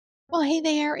Well, hey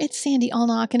there, it's Sandy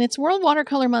Allnock, and it's World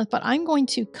Watercolor Month, but I'm going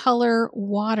to color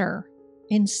water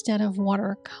instead of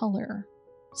watercolor.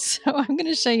 So I'm going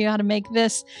to show you how to make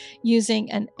this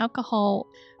using an alcohol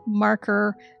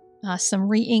marker, some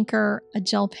re-inker, a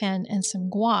gel pen, and some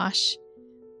gouache.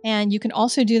 And you can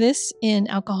also do this in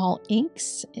alcohol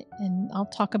inks, and I'll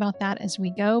talk about that as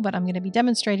we go, but I'm going to be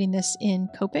demonstrating this in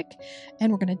Copic,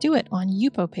 and we're going to do it on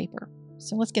Yupo paper.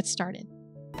 So let's get started.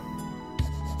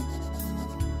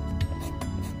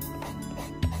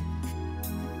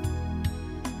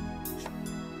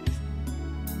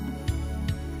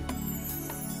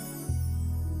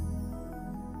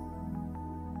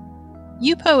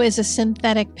 Yupo is a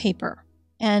synthetic paper,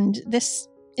 and this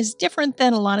is different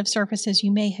than a lot of surfaces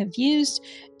you may have used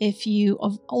if you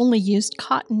have only used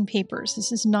cotton papers.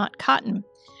 This is not cotton.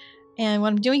 And what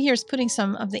I'm doing here is putting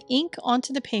some of the ink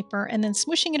onto the paper and then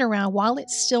smooshing it around while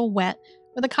it's still wet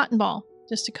with a cotton ball,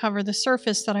 just to cover the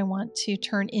surface that I want to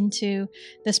turn into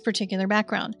this particular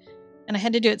background. And I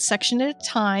had to do it section at a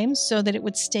time so that it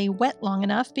would stay wet long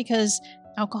enough, because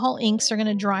alcohol inks are going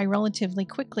to dry relatively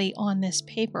quickly on this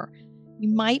paper. You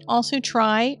might also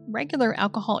try regular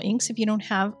alcohol inks if you don't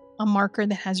have a marker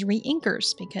that has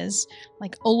re-inkers, because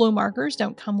like Olo markers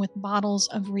don't come with bottles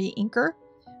of re-inker,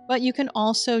 but you can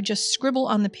also just scribble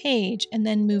on the page and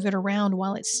then move it around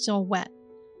while it's still wet.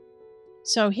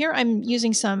 So here I'm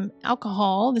using some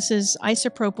alcohol. This is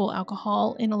isopropyl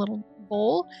alcohol in a little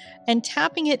bowl, and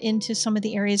tapping it into some of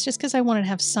the areas just because I wanted to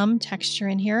have some texture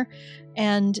in here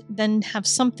and then have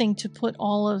something to put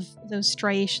all of those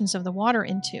striations of the water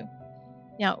into.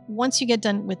 Now, once you get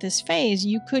done with this phase,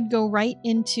 you could go right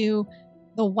into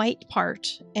the white part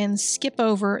and skip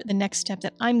over the next step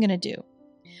that I'm going to do.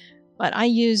 But I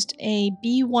used a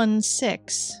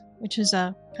B16, which is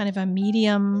a kind of a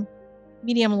medium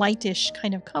lightish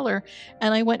kind of color,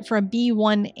 and I went for a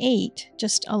B18,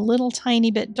 just a little tiny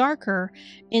bit darker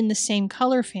in the same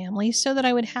color family, so that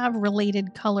I would have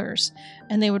related colors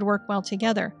and they would work well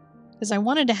together, because I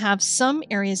wanted to have some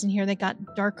areas in here that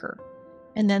got darker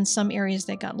and then some areas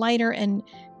that got lighter, and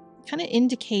kind of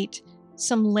indicate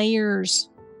some layers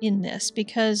in this.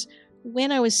 Because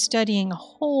when I was studying a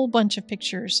whole bunch of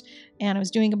pictures and I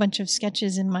was doing a bunch of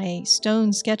sketches in my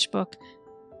stone sketchbook,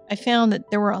 I found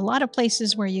that there were a lot of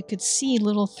places where you could see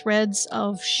little threads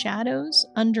of shadows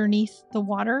underneath the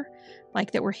water,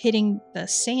 like that were hitting the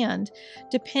sand,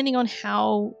 depending on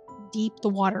how deep the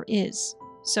water is.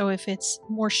 So if it's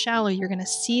more shallow, you're going to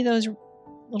see those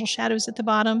little shadows at the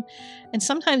bottom, and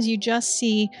sometimes you just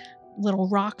see little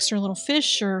rocks or little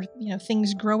fish or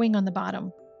things growing on the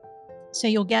bottom. So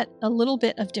you'll get a little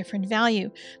bit of different value,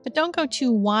 but don't go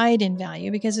too wide in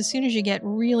value, because as soon as you get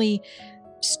really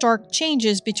stark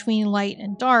changes between light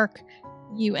and dark,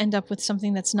 you end up with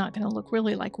something that's not going to look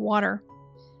really like water.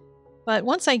 But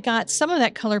once I got some of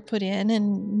that color put in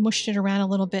and mushed it around a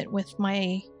little bit with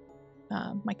my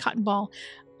my cotton ball,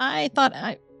 I thought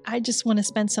I just want to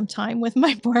spend some time with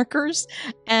my markers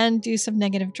and do some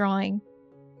negative drawing.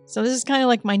 So this is kind of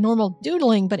like my normal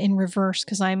doodling, but in reverse,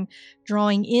 because I'm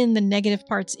drawing in the negative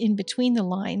parts in between the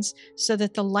lines so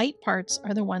that the light parts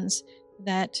are the ones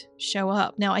that show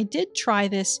up. Now, I did try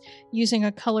this using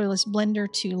a colorless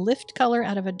blender to lift color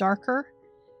out of a darker,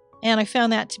 and I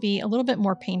found that to be a little bit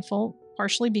more painful,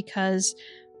 partially because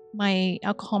my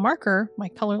alcohol marker, my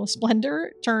colorless blender,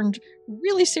 turned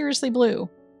really seriously blue.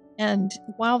 And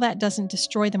while that doesn't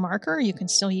destroy the marker, you can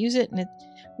still use it. And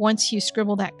once you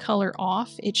scribble that color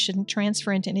off, it shouldn't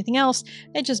transfer into anything else.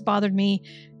 It just bothered me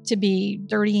to be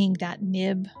dirtying that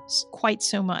nib quite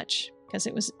so much, because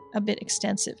it was a bit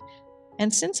extensive.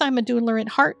 And since I'm a doodler at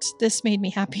heart, this made me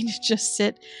happy to just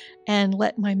sit and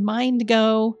let my mind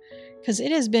go, because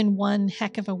it has been one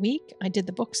heck of a week. I did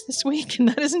the books this week, and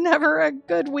that is never a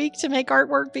good week to make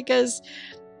artwork, because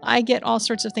I get all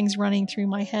sorts of things running through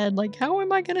my head, like, how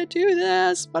am I going to do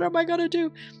this? What am I going to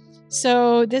do?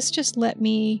 So this just let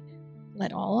me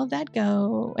let all of that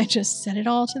go and just set it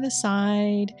all to the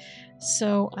side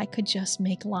so I could just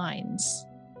make lines.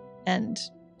 And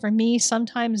for me,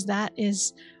 sometimes that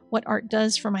is what art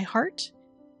does for my heart.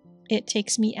 It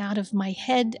takes me out of my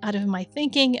head, out of my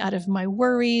thinking, out of my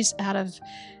worries, out of,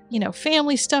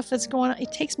 family stuff that's going on.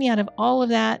 It takes me out of all of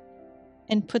that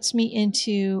and puts me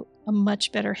into a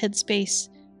much better headspace,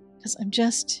 because I'm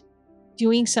just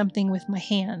doing something with my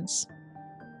hands.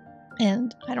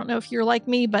 And I don't know if you're like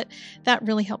me, but that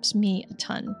really helps me a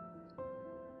ton.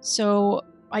 So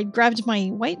I grabbed my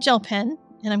white gel pen,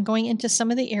 and I'm going into some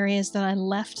of the areas that I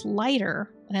left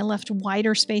lighter, and I left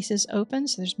wider spaces open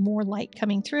so there's more light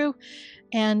coming through,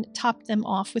 and topped them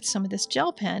off with some of this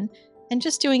gel pen and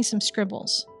just doing some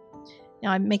scribbles.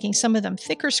 Now I'm making some of them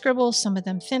thicker scribbles, some of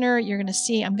them thinner. You're going to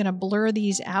see I'm going to blur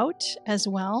these out as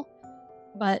well.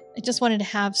 But I just wanted to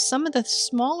have some of the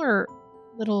smaller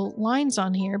little lines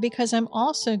on here because I'm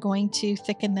also going to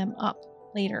thicken them up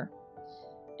later.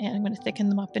 And I'm going to thicken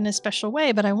them up in a special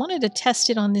way. But I wanted to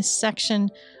test it on this section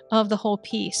of the whole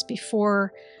piece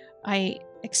before I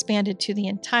expanded to the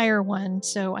entire one.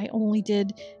 So I only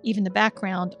did even the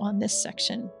background on this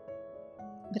section.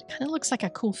 But it kind of looks like a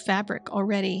cool fabric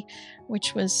already,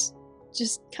 which was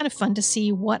just kind of fun to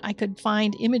see what I could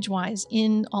find image-wise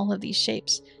in all of these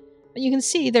shapes. But you can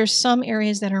see there's some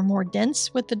areas that are more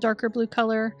dense with the darker blue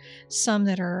color, some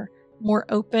that are more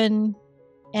open,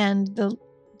 and the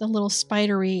little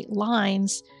spidery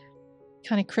lines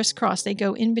kind of crisscross. They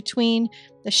go in between.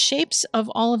 The shapes of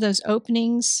all of those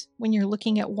openings when you're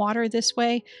looking at water this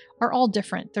way are all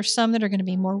different. There's some that are going to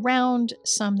be more round,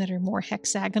 some that are more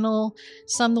hexagonal,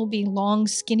 some will be long,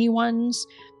 skinny ones.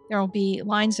 There will be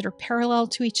lines that are parallel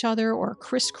to each other or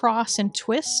crisscross and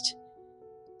twist.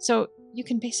 So you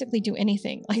can basically do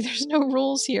anything. Like there's no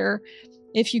rules here.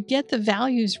 If you get the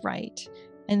values right,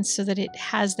 and so that it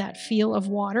has that feel of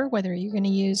water, whether you're going to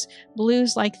use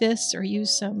blues like this or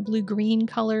use some blue-green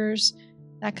colors,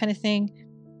 that kind of thing,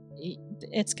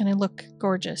 it's going to look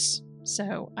gorgeous.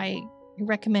 So I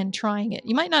recommend trying it.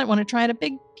 You might not want to try it a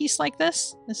big piece like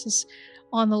this. This is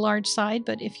on the large side,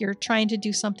 but if you're trying to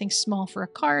do something small for a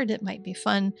card, it might be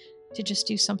fun to just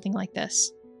do something like this.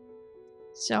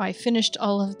 So I finished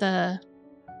all of the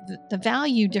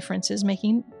value differences,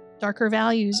 making darker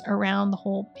values around the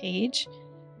whole page,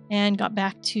 and got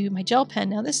back to my gel pen.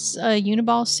 Now this is a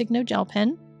Uni-ball Signo gel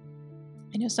pen.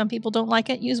 I know some people don't like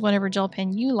it. Use whatever gel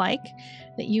pen you like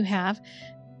that you have.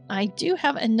 I do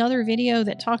have another video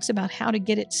that talks about how to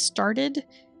get it started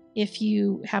if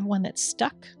you have one that's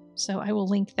stuck. So I will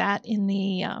link that in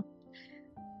the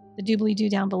doobly-doo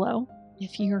down below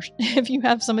if you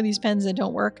have some of these pens that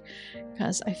don't work,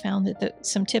 because I found that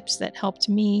some tips that helped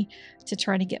me to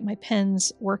try to get my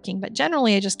pens working. But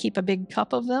generally I just keep a big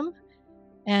cup of them,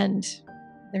 and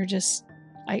they're just,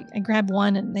 I grab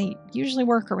one and they usually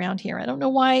work around here. I don't know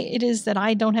why it is that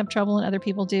I don't have trouble and other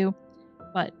people do,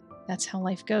 but that's how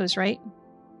life goes, right?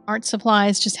 Art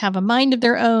supplies just have a mind of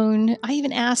their own. I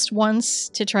even asked once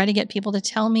to try to get people to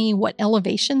tell me what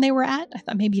elevation they were at. I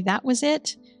thought maybe that was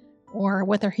it, or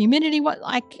what their humidity was.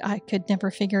 I could never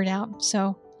figure it out.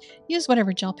 So use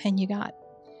whatever gel pen you got.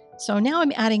 So now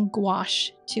I'm adding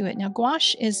gouache to it. Now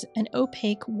gouache is an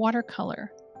opaque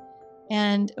watercolor.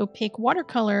 And opaque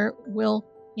watercolor will,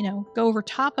 go over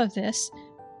top of this.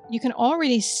 You can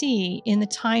already see in the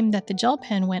time that the gel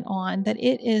pen went on that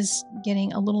it is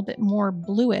getting a little bit more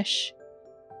bluish,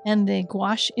 and the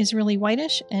gouache is really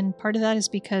whitish. And part of that is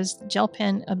because the gel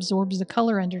pen absorbs the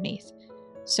color underneath.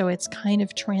 So it's kind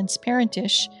of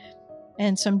transparentish.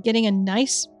 And so I'm getting a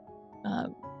nice, a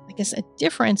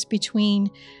difference between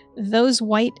those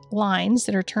white lines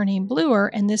that are turning bluer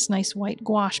and this nice white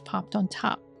gouache popped on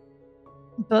top.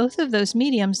 Both of those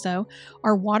mediums, though,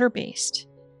 are water-based.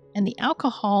 And the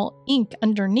alcohol ink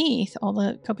underneath all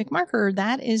the Copic marker,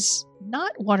 that is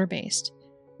not water-based,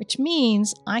 which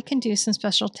means I can do some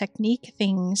special technique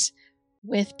things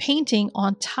with painting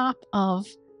on top of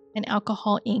an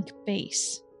alcohol ink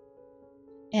base.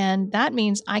 And that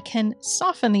means I can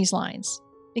soften these lines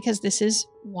because this is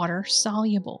water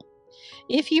soluble.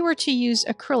 If you were to use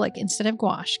acrylic instead of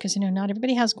gouache, because not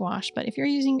everybody has gouache, but if you're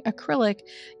using acrylic,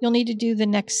 you'll need to do the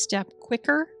next step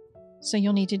quicker. So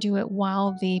you'll need to do it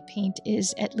while the paint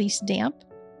is at least damp,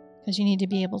 because you need to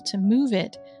be able to move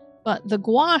it. But the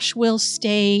gouache will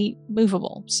stay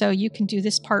movable. So you can do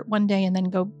this part one day and then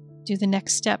go do the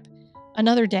next step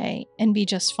another day and be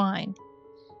just fine.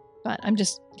 But I'm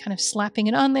just kind of slapping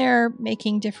it on there,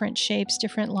 making different shapes,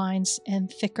 different lines,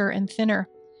 and thicker and thinner.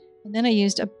 And then I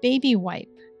used a baby wipe.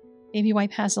 Baby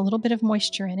wipe has a little bit of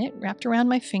moisture in it, wrapped around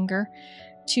my finger,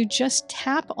 to just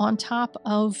tap on top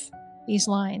of these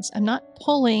lines. I'm not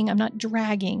pulling, I'm not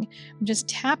dragging, I'm just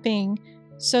tapping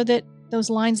so that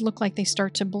those lines look like they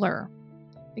start to blur.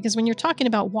 Because when you're talking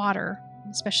about water,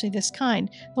 especially this kind,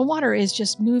 the water is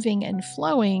just moving and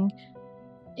flowing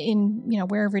in,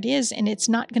 wherever it is, and it's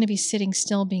not going to be sitting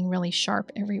still being really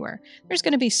sharp everywhere. There's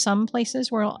going to be some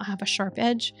places where I'll have a sharp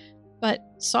edge, but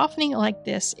softening like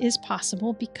this is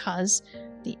possible because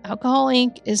the alcohol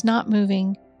ink is not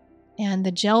moving and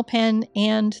the gel pen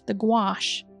and the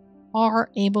gouache are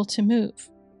able to move.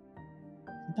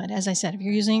 But as I said, if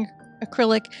you're using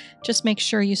acrylic, just make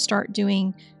sure you start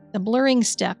doing the blurring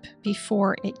step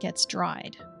before it gets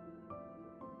dried.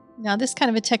 Now, this kind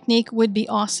of a technique would be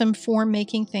awesome for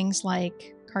making things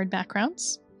like card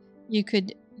backgrounds. You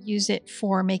could use it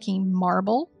for making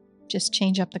marble. just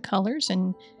change up the colors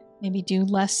and maybe do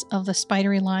less of the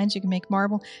spidery lines. You can make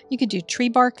marble. You could do tree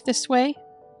bark this way.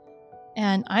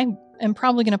 And I am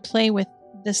probably going to play with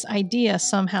this idea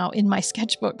somehow in my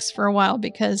sketchbooks for a while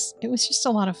because it was just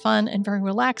a lot of fun and very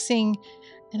relaxing.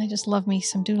 And I just love me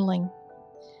some doodling.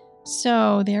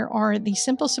 So there are the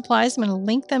simple supplies. I'm going to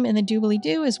link them in the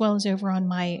doobly-doo as well as over on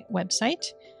my website,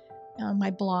 on my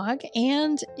blog.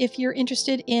 And if you're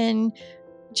interested in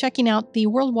checking out the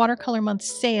World Watercolor Month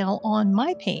sale on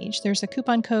my page, there's a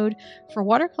coupon code for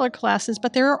watercolor classes,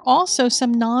 but there are also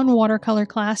some non-watercolor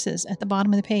classes at the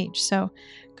bottom of the page. So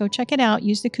go check it out.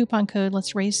 Use the coupon code.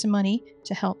 Let's raise some money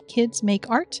to help kids make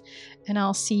art. And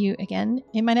I'll see you again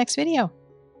in my next video.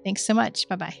 Thanks so much.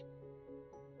 Bye-bye.